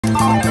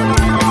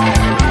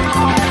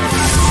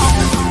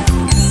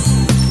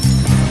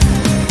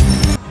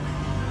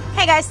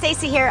guys,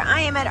 Stacy here. I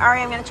am at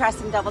Aria. I'm going to try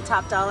some double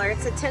top dollar.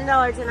 It's a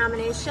 $10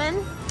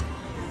 denomination,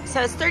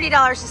 so it's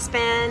 $30 to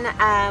spin.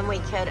 We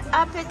could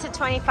up it to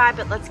 $25,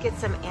 but let's get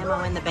some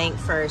ammo in the bank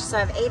first. So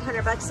I have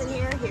 800 bucks in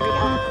here. Here we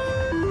go.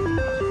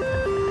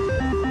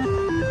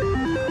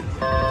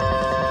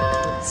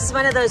 This is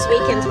one of those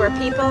weekends where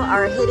people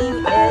are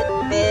hitting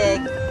it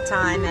big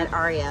time at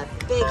Aria.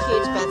 Big,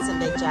 huge bets and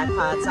big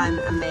jackpots. I'm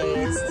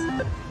amazed.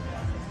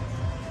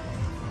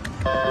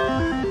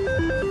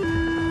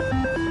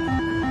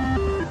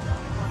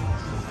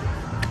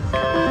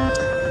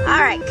 All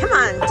right, come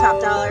on,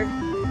 top dollar.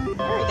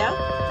 There we go.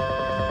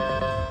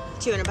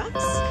 200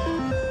 bucks.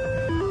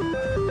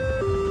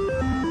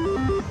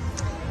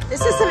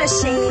 This is a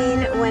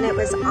machine when it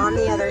was on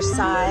the other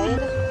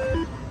side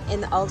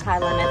in the old high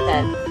limit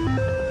that,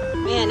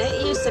 man,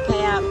 it used to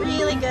pay out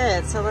really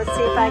good. So let's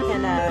see if I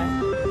can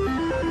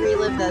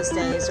relive those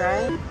days,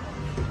 right?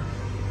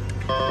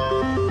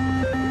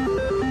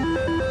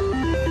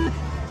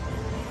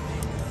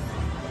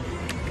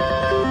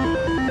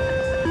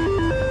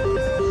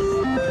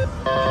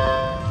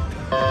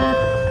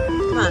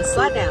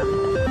 Slide down.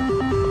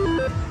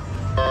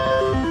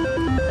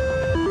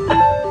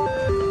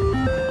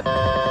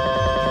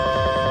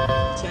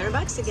 200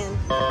 bucks again.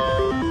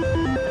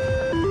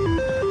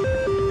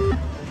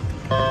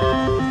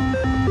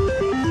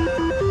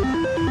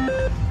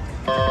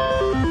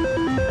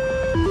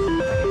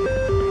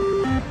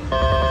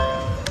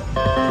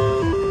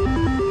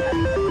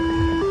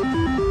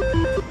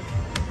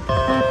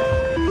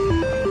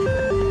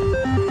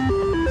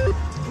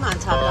 Come on,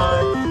 top dollar.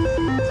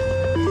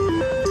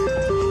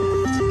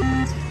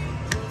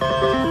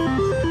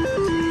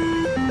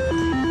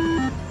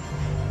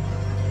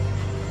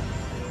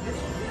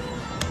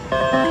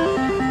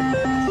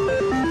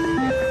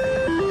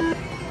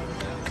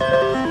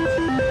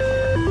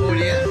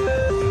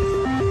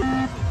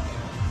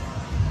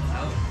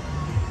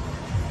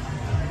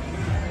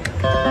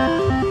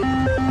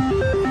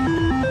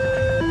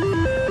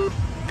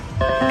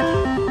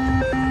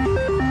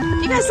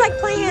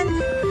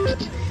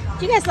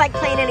 Do you guys like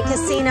playing in a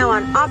casino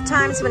on off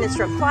times when it's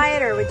real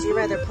quiet, or would you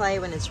rather play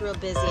when it's real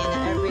busy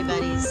and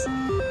everybody's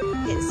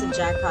getting some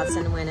jackpots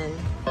and winning?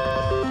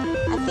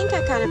 I think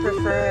I kind of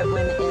prefer it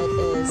when it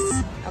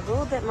is a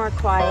little bit more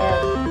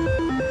quiet.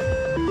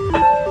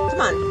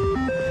 Come on.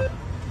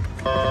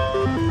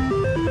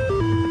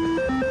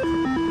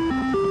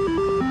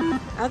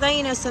 Although,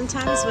 you know,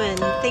 sometimes when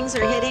things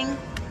are hitting,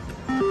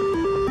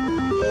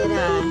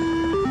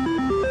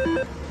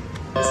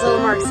 it's a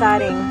little more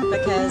exciting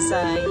because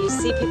you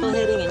see people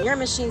hitting and your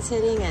machine's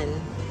hitting,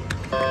 and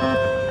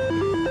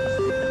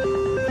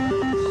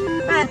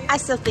I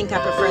still think I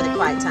prefer the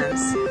quiet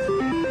times.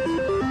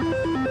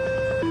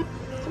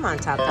 Come on,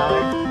 top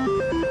dollar.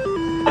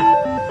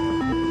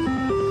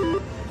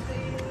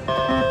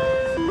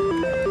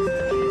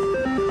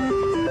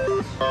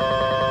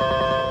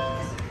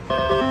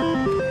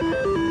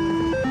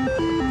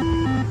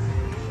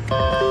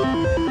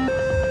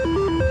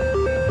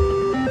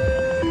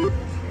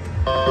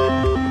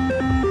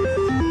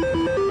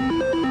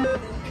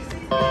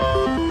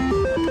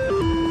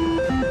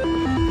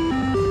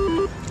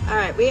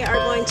 We are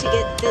going to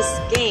get this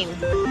game.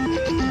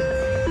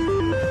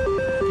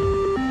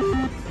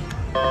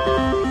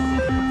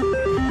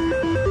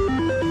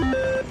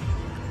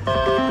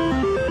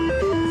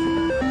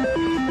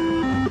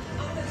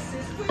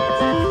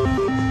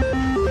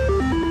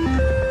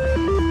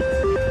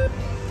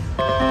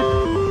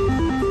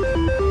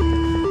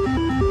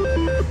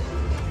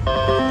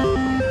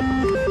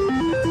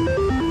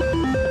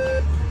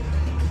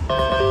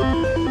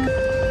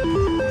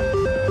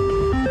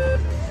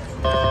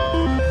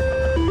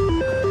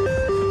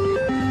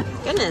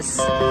 Goodness.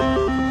 All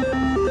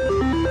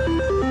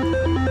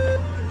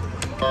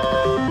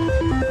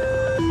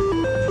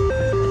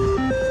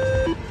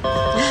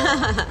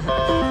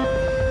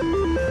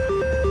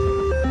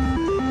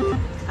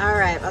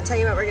right, I'll tell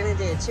you what we're gonna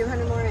do.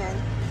 200 more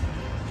in.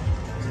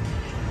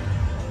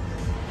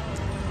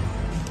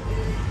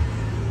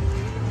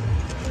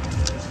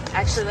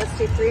 Actually, let's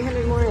do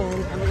 300 more in,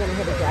 and we're gonna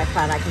hit a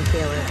jackpot. I can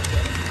feel it.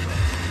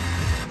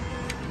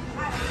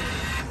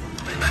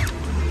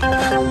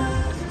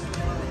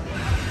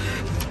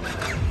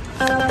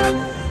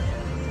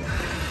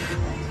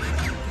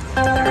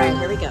 All right,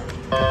 here we go.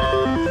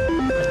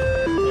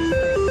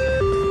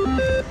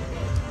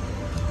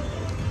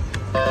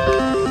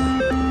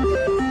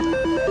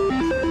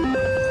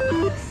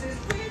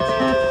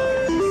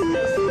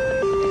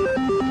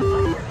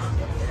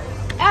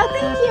 Oh,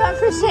 thank you. I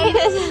appreciate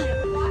it.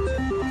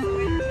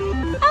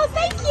 Oh,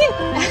 thank you.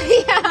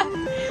 Yeah.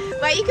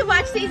 Well, you can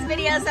watch these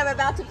videos I'm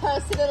about to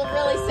post, and it'll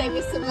really save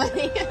me some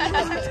money.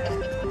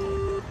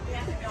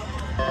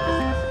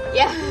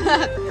 Yeah.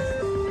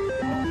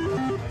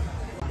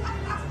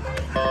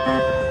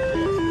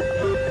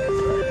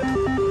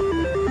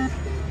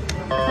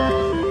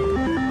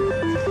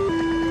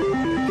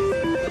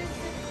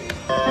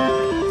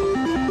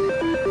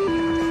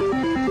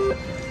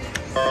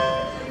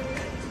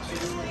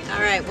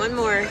 All right, one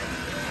more.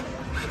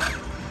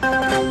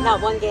 Not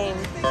one game.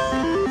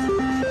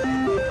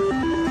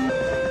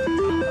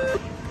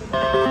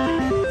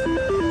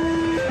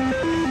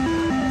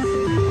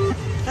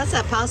 How's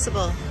that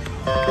possible?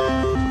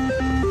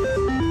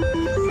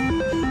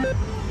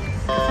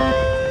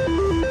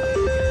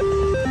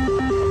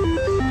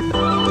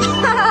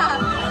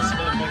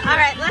 All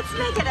right, let's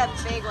make it a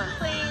big one,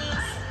 please.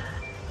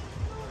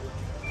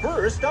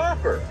 First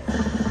offer.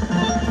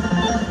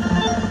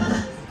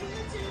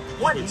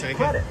 20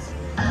 credits.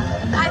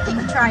 I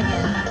think we try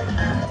again.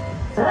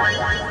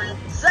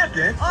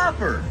 Second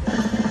offer.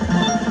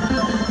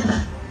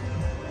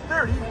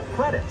 30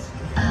 credits.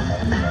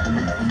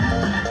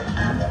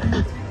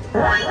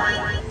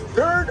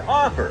 Third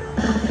offer.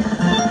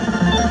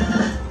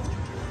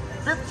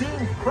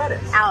 15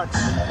 credits. Ouch.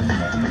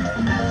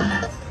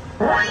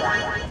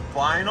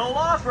 Final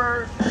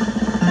offer.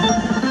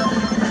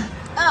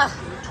 Ugh.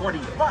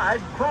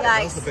 25 credits.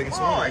 Yikes. That's the biggest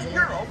Oh, one.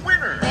 you're a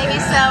winner. Maybe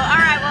so. All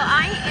right, well,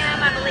 I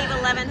am, I believe,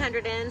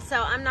 1,100 in,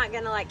 so I'm not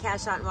going to, like,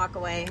 cash out and walk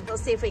away. We'll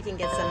see if we can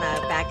get some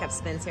backup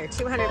spins here.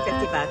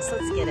 250 bucks.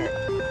 Let's get it.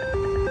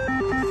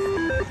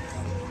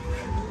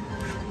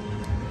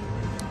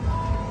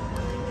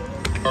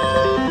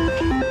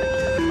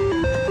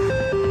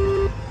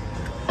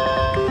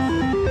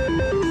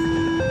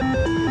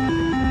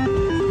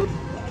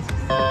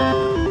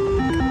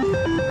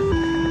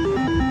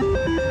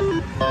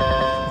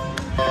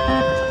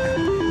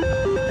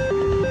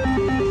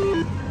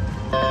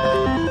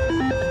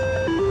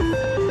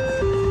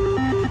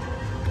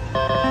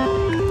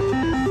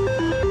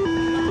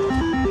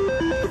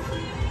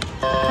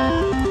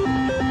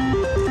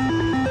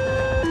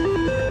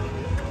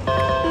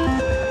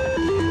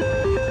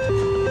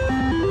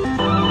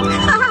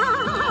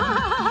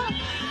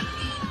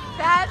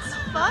 That's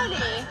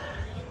funny.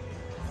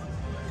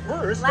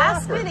 First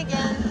Last offer. spin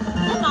again.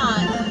 Come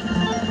on.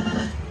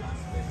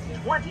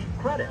 20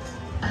 credits.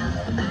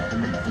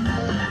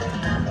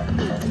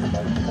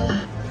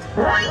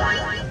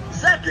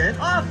 Second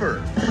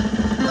offer.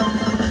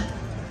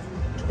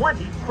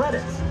 20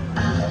 credits.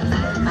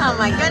 Oh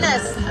my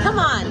goodness. Come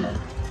on.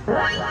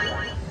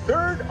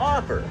 Third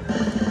offer.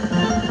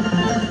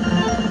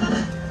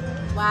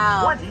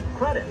 Wow. 20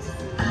 credits.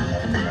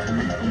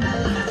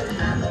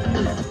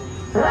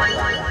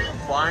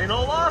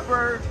 Final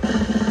offer.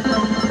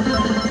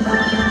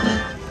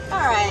 All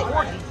right.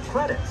 40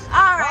 credits.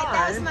 All right,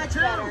 that was Time much two.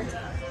 better.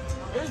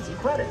 80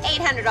 credits.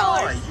 $800.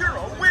 Boy, you're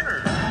a winner.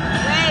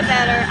 Way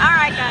better. All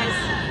right, guys.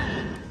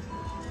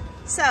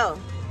 So,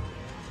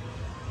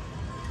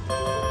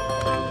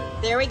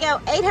 there we go.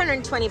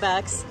 820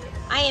 bucks.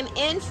 I am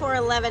in for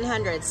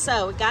 1,100.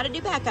 So, we got to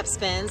do backup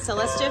spins. So,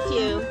 let's do a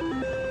few.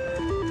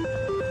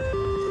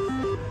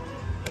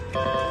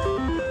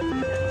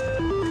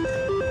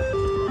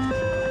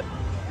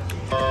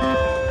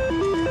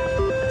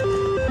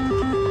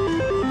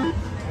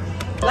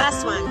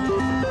 Last one.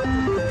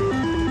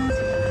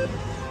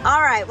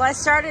 All right, well, I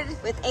started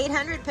with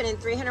 800, put in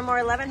 300 more,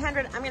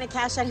 1,100. I'm going to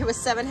cash out here with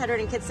 700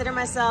 and consider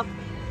myself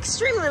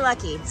extremely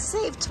lucky.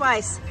 Saved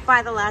twice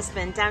by the last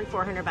spin, down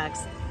 400 bucks.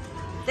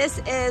 This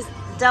is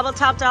Double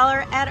Top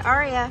Dollar at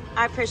Aria.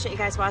 I appreciate you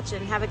guys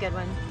watching. Have a good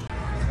one.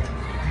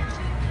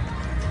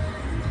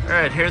 All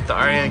right, here at the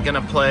Aria, I'm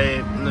gonna play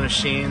the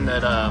machine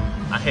that I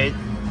hate.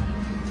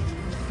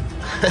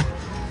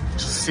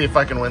 Just see if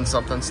I can win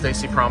something.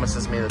 Stacy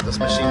promises me that this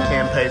machine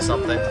can pay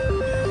something.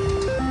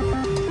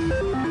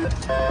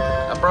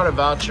 I brought a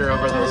voucher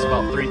over that was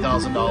about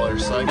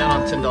 $3,000, so I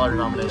got on $10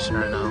 denomination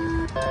right now.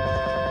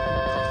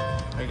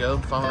 There you go,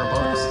 500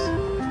 bucks.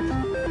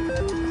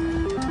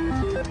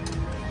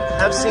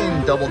 I've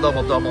seen double,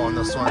 double, double on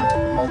this one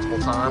multiple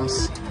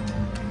times.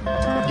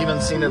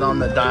 Even seen it on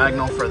the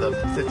diagonal for the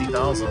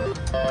 50,000.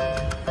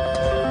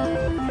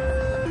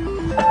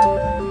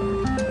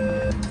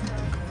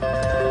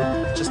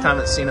 Just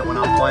haven't seen it when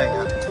I'm playing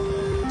it.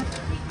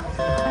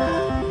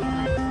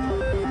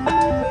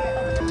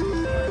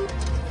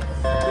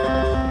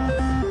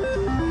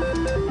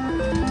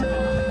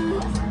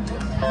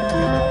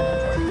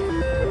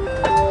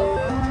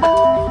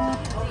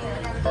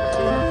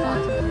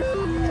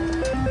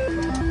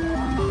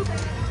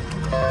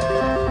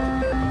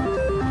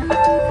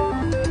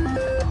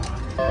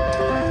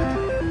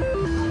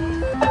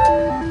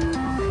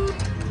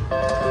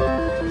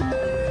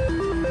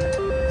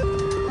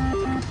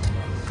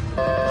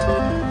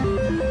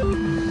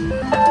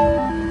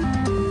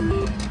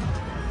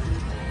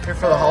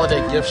 For the holiday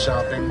gift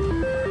shopping.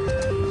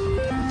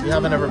 If you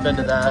haven't ever been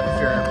to that, if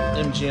you're an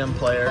MGM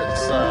player,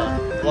 it's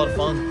a lot of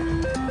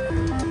fun.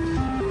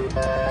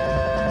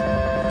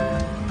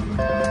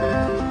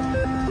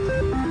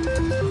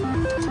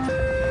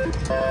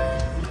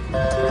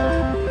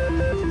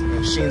 The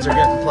machines are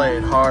getting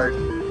played hard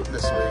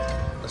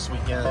this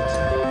weekend.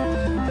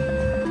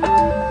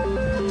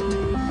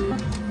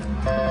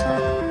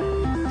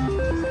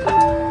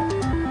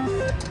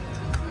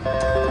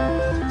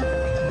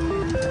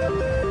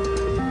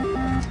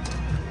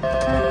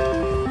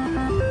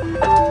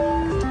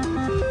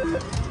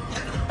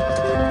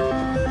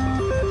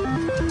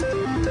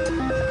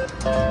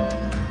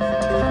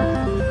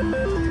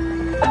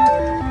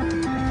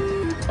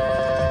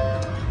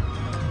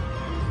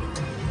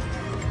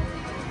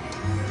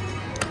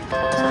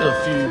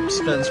 few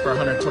spins for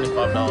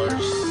 $125.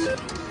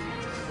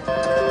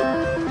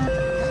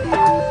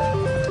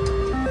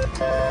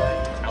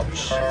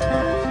 Ouch.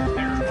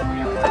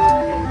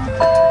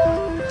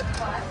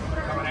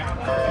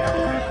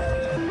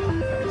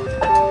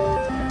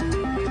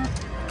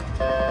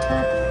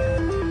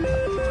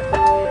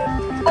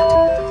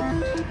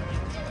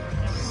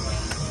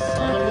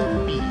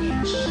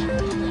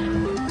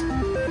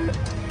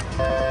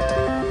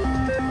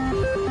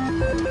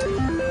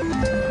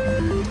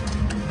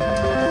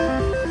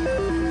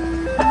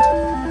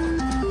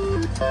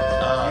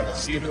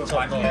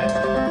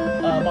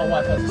 My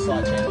wife has a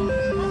slot channel.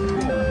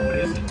 What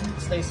is it?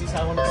 Stacy's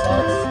High Limit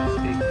Slots.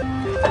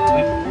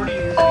 Where do you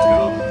usually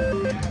go?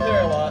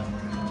 There a lot.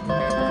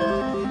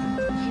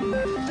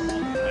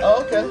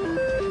 Oh, okay.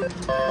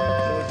 So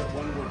is it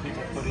one where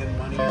people put in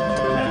money?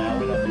 Nah,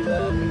 we don't do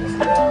that.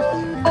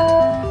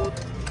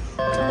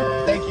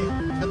 Thank you.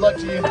 Good luck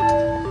to you.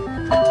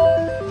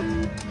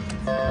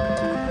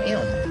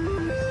 Damn.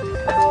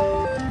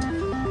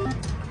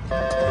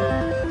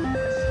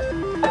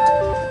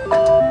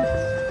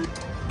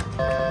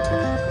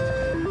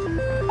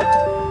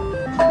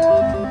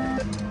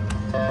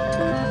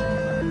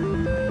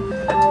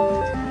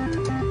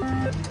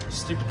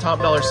 Stupid top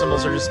dollar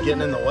symbols are just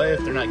getting in the way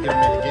if they're not giving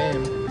me the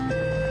game.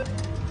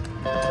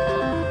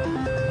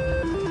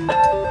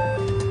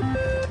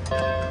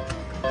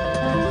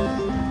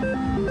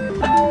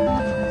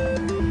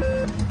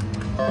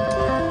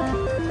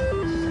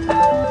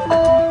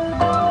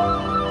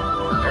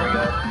 There we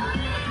go.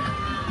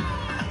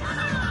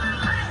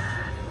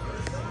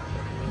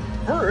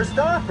 First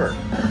offer.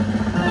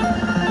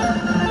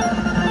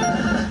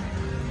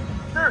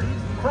 30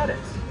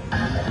 credits.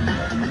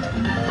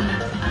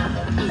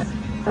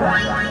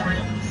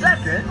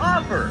 Second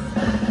offer.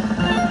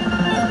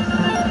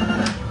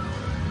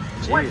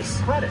 20 Jeez.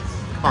 credits.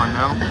 Come on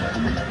now.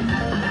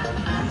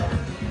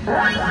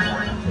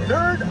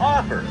 Third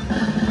offer.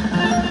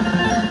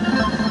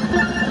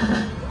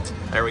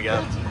 There we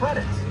go. 50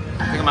 credits.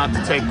 I think I'm about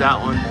to take that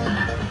one.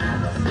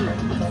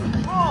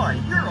 Roy,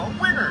 you're a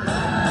winner.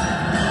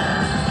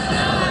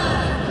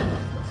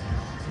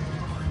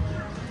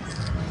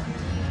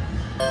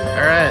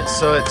 Alright,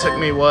 so it took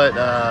me what,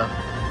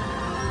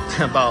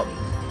 about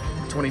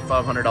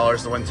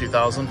 $2,500 to win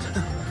 2,000.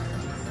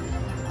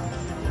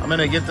 I'm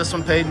gonna get this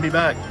one paid and be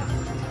back.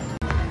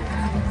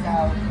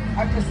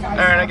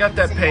 Alright, I got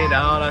that paid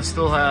out. I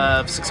still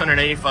have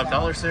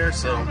 $685 there,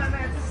 so I'm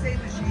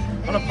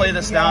gonna play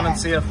this down and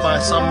see if by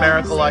some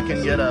miracle I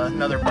can get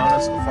another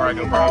bonus before I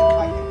go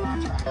broke.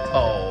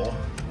 Oh.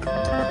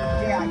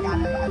 Yeah, I got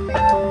it.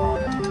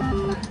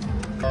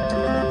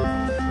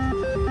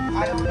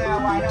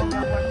 I don't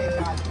know what they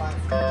got, but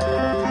I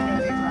know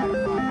they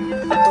ratified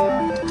it.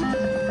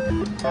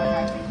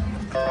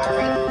 All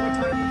right, what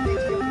time do you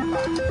think you'll be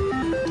back?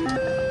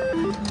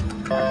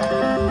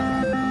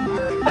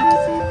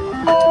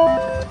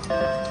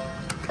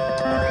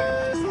 All right,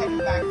 just heading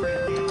back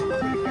right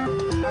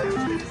now. I was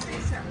going to say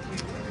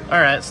something.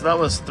 Alright, so that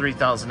was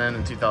 3,000 in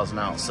and 2,000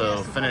 out.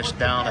 So finished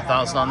down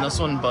 1,000 on this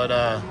one,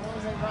 but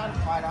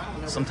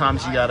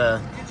sometimes you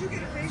gotta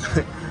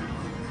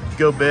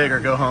go big or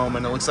go home,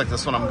 and it looks like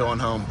this one I'm going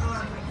home.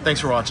 Thanks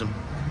for watching.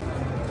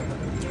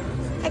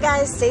 Hey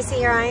guys, Stacey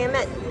here. I am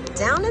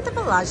down at the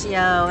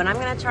Bellagio, and I'm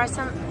gonna try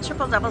some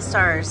triple double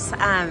stars.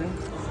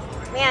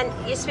 Man,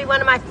 it used to be one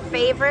of my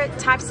favorite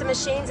types of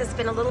machines. It's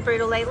been a little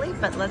brutal lately,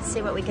 but let's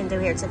see what we can do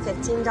here. It's a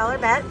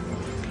 $15 bet,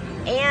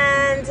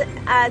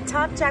 and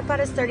top jackpot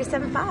is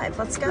 $37.5.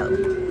 Let's go.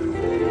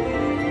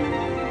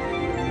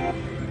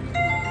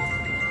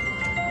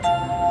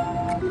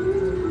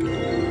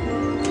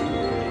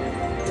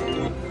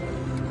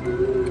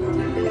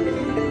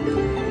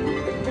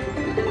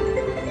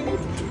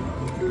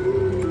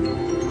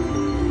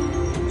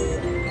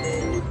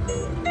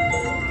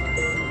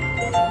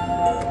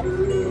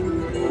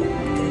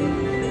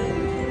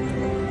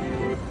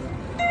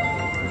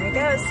 There we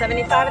go,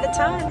 75 at a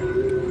time.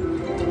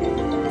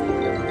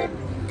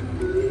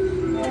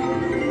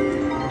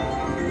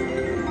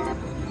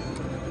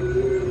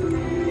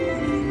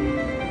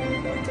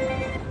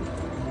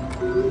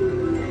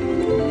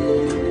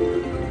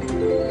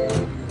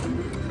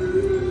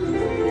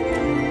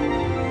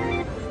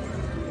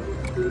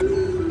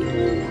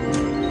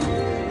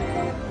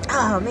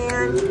 Oh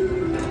man.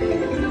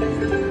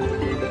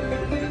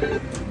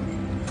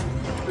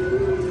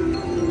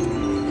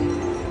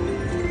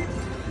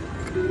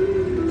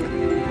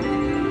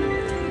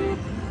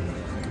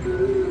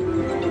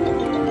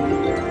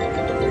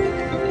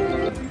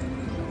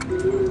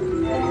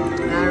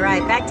 All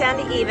right, back down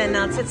to even.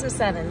 Now let's hit some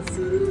sevens.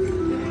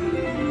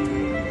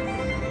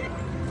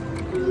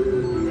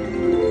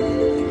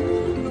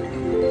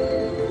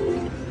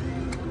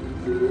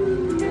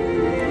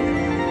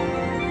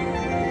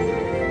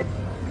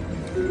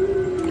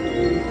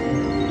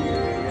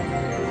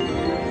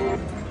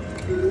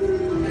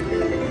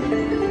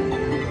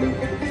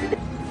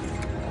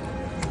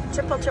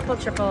 Triple, triple,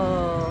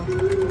 triple.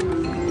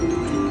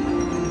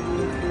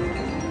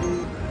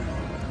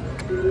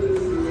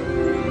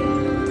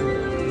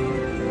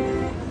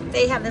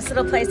 They have this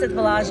little place at the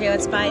Bellagio.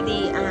 It's by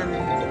the,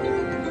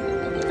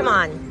 come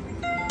on.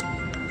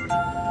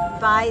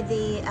 By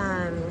the,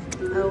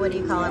 oh, what do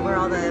you call it? Where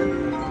all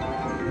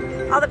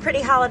the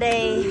pretty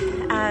holiday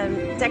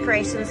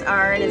decorations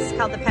are, and it's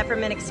called the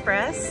Peppermint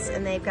Express,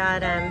 and they've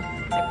got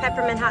like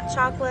peppermint hot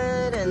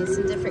chocolate and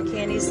some different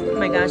candies. Oh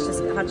my gosh, this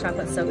hot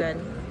chocolate's so good.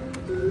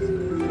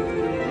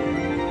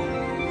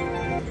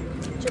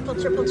 Triple,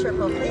 triple,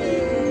 triple,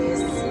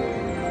 please.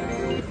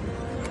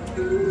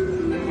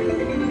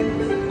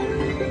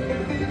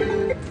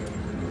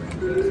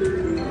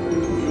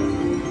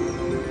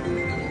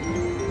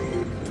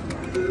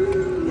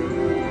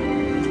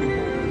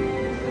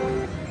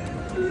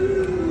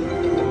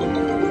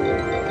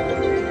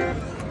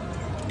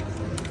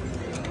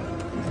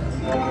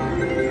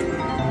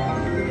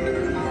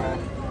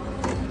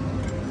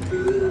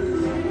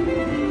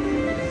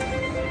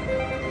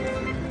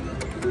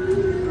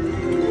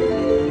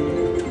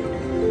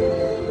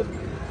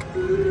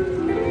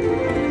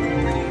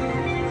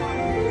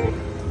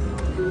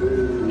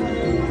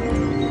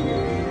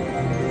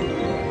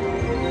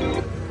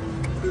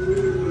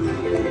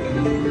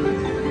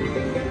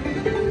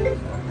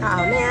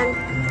 Oh man.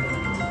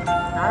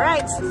 All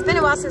right, so it's been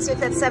a while since we've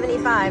hit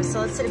 75,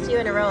 so let's hit a few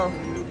in a row.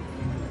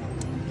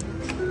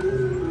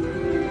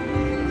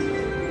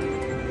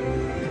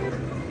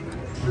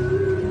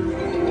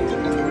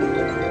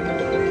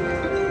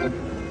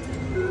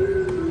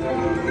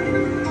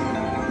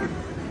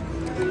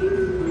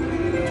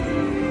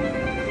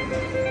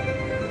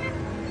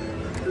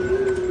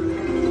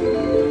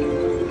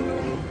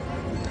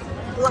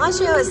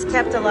 Bellagio has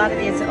kept a lot of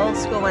these old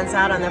school ones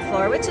out on the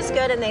floor, which is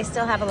good, and they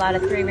still have a lot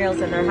of 3 reels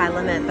in their high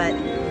limit, but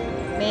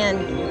man,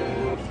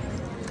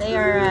 they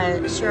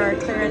are sure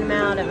clearing them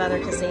out of other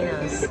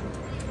casinos.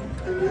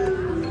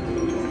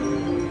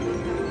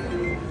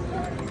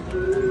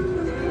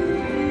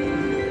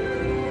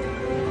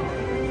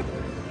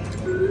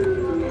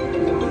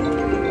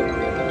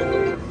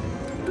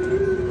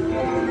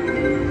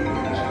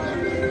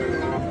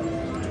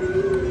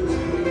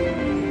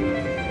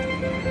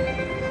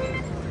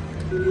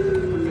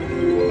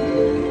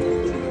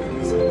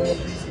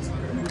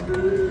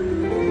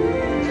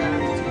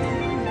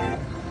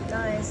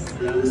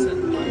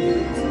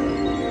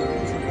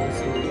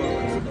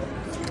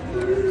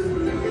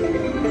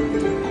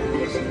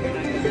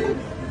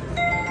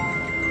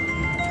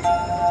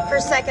 For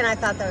a second, I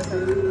thought that was a...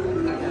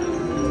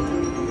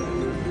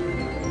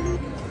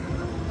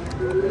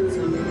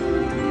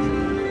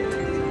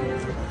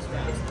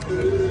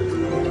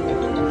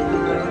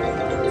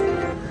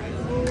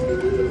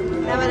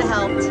 That would have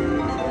helped.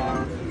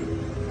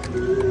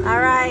 All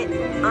right,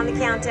 on the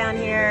countdown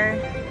here.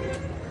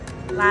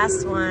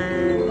 Last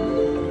one.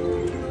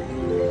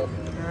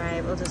 All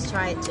right, we'll just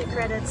try it. 2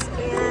 credits,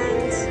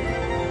 and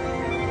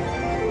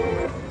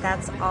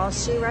that's all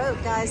she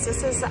wrote, guys.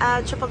 This is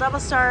triple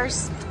double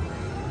stars.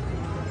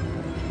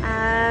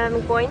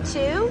 I'm going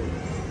to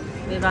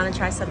move on and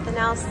try something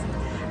else.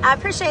 I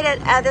appreciate it.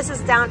 This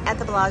is down at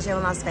the Bellagio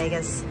in Las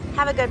Vegas.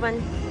 Have a good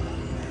one.